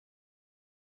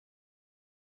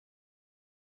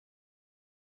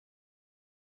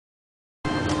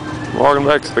Walking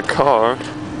back to the car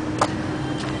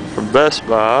from Best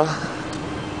Buy.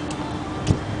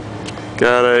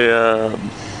 Got a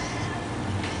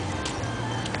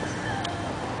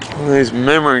one of these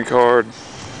memory card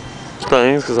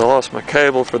things because I lost my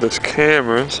cable for this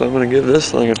camera, so I'm going to give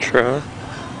this thing a try.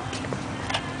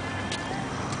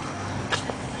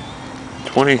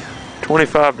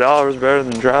 $25 better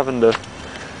than driving to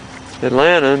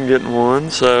Atlanta and getting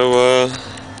one, so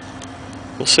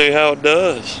we'll see how it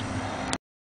does.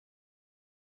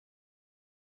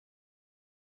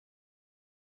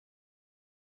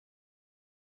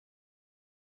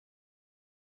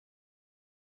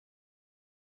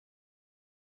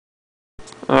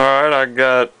 Alright, I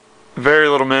got very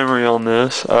little memory on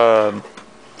this, so I'm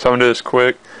going to do this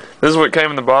quick. This is what came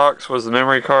in the box, was the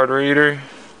memory card reader.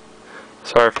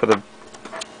 Sorry for the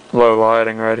low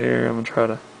lighting right here. I'm going to try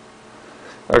to...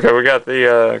 Okay, we got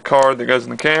the card that goes in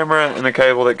the camera and the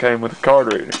cable that came with the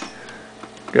card reader.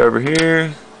 Go over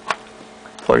here,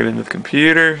 plug it into the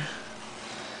computer,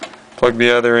 plug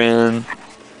the other end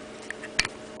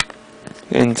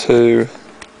into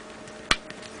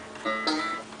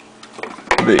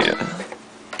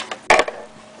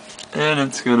and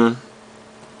it's gonna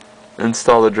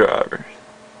install the driver.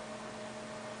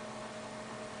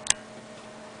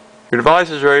 Your device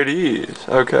is ready to use.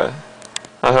 Okay.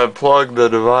 I have plugged the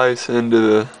device into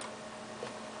the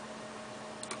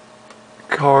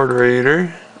card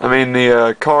reader.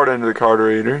 The card into the card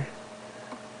reader.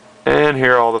 And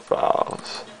here are all the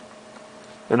files.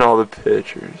 And all the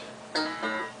pictures.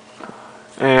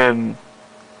 And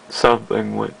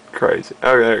something went crazy.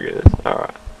 Okay, there it is.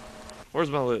 Alright. Where's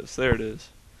my list? There it is.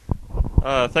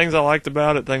 Things I liked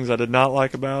about it, things I did not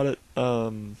like about it.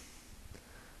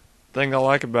 Thing I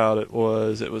like about it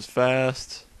was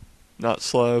fast, not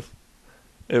slow.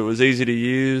 It was easy to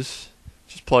use.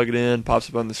 Just plug it in, pops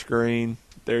up on the screen.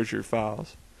 There's your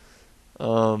files.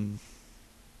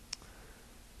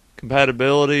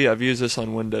 Compatibility, I've used this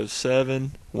on Windows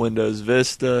 7, Windows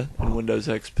Vista, and Windows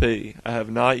XP. I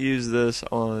have not used this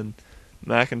on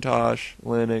Macintosh,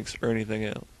 Linux, or anything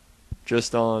else.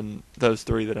 Just on those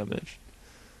three that I mentioned.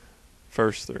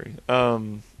 First three.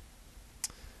 And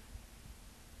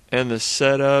the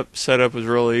setup was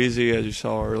real easy, as you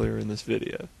saw earlier in this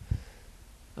video.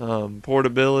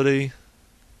 Portability,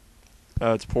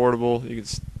 it's portable. You can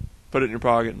put it in your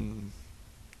pocket and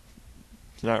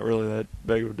it's not really that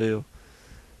big of a deal.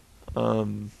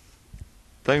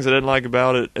 Things I didn't like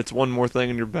about it, it's one more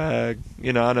thing in your bag.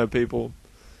 You know, I know a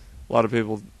lot of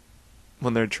people,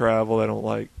 when they travel, they don't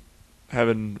like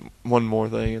having one more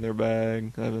thing in their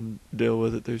bag, having to deal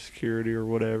with it through security or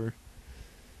whatever.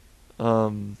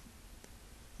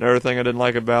 Another thing I didn't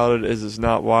like about it is it's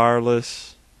not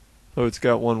wireless. Oh, it's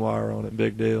got one wire on it,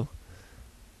 big deal.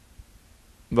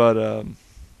 But, and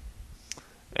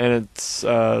it's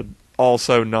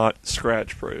also not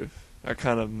scratch proof. I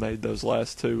kind of made those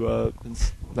last two up.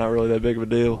 It's not really that big of a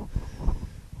deal.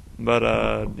 But,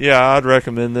 yeah, I'd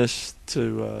recommend this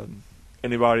to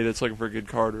anybody that's looking for a good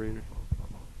card reader.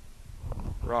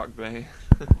 Rock band.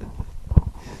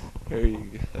 There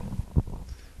you go.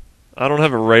 I don't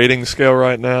have a rating scale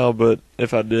right now, but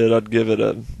if I did, I'd give it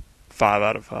a 5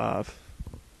 out of 5.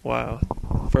 Wow.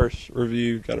 First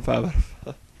review, got a 5 out of 5.